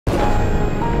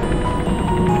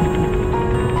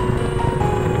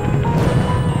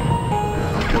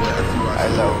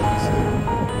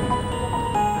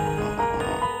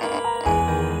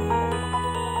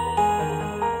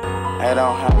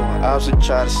ops and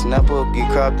try to snap up, get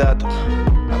cropped out the.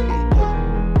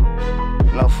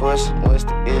 No fuss, what's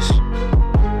the issue?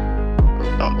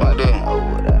 Don't do that.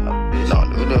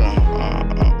 Don't do that.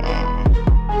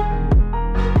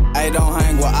 I don't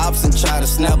hang with ops and try to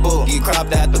snap up, get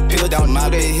cropped out the pill. Don't my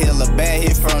bitch hella bad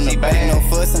hit from the back. No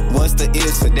fussin', what's the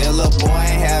issue? That little boy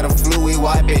ain't had a flu, we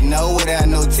wipe it no without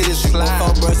no tissue.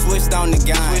 Before bruh switched on the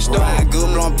game. Ryan good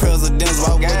blowing presidents,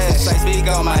 why would you say speak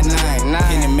on my name?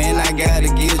 Any man I gotta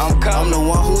get you. I'm the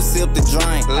one who sipped the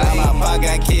drink. Now my pocket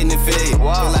got kidney fed.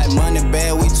 Feel like money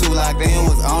bad, we too locked in.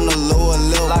 Was on the lower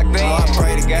level. Oh, I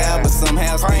pray to God, but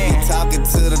somehow still be talking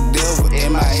to the devil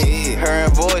in my head.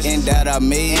 Hearing voice, and that I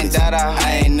made.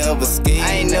 I ain't never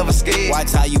scared.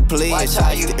 Watch how you play.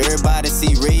 Everybody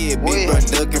see red. Big bro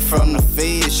ducking from the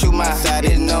feds. Shoot my shot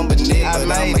at number nigga,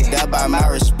 but I'ma die by my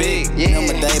respect.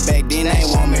 Number day back then they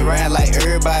ain't want me around like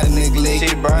everybody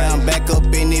neglect. Now I'm back up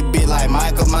in it bit like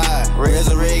Michael Myers,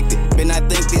 resurrected. Been I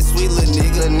think this sweet little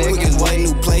nigga. We can wait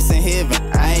new place in heaven.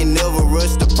 I ain't never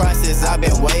rushed the process. I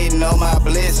been waiting on my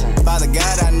blessing. Father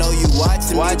God, I know you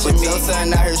watching me, but your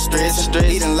son out here stressing.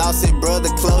 He done lost his brother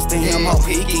close to him. Hope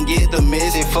he can get the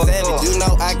message. Savage, you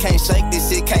know I can't shake this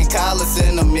shit. Can't call us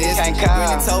in the mist.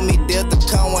 Granny told me death to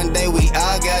come one day. We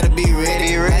all gotta be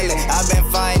ready. I been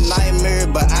fighting nightmares,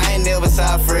 but I ain't never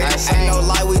saw Freddy. Ain't no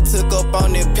lie, we took up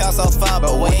on this pound so far,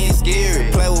 but we ain't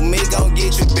scary. Play with me, gon'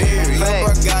 get you buried. Lil'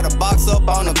 bro got a box up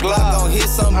on the Glock, gon' hit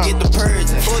something, get the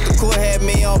purging. Fuck the court had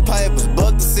me on papers,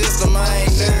 buck the system, I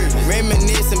ain't nervous.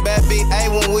 Reminiscing back big A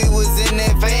when we was in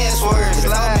that fast word.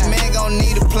 Sloppy man gon'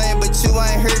 need a plan, but you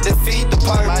ain't heard defeat the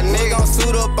purpose. My nigga gon'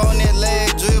 suit up on that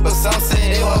last drip, but some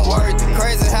said it wasn't worth it.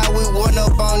 Crazy how we went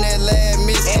up on that last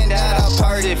miss and that I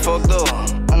purged. Fucked up,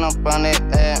 went up on that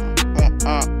ass.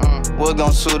 We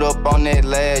gon' suit up on that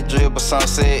last drip, but some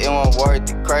said it wasn't worth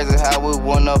it. Crazy how we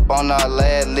went up on our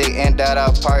last lick and that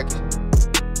our pocket.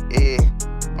 Yeah.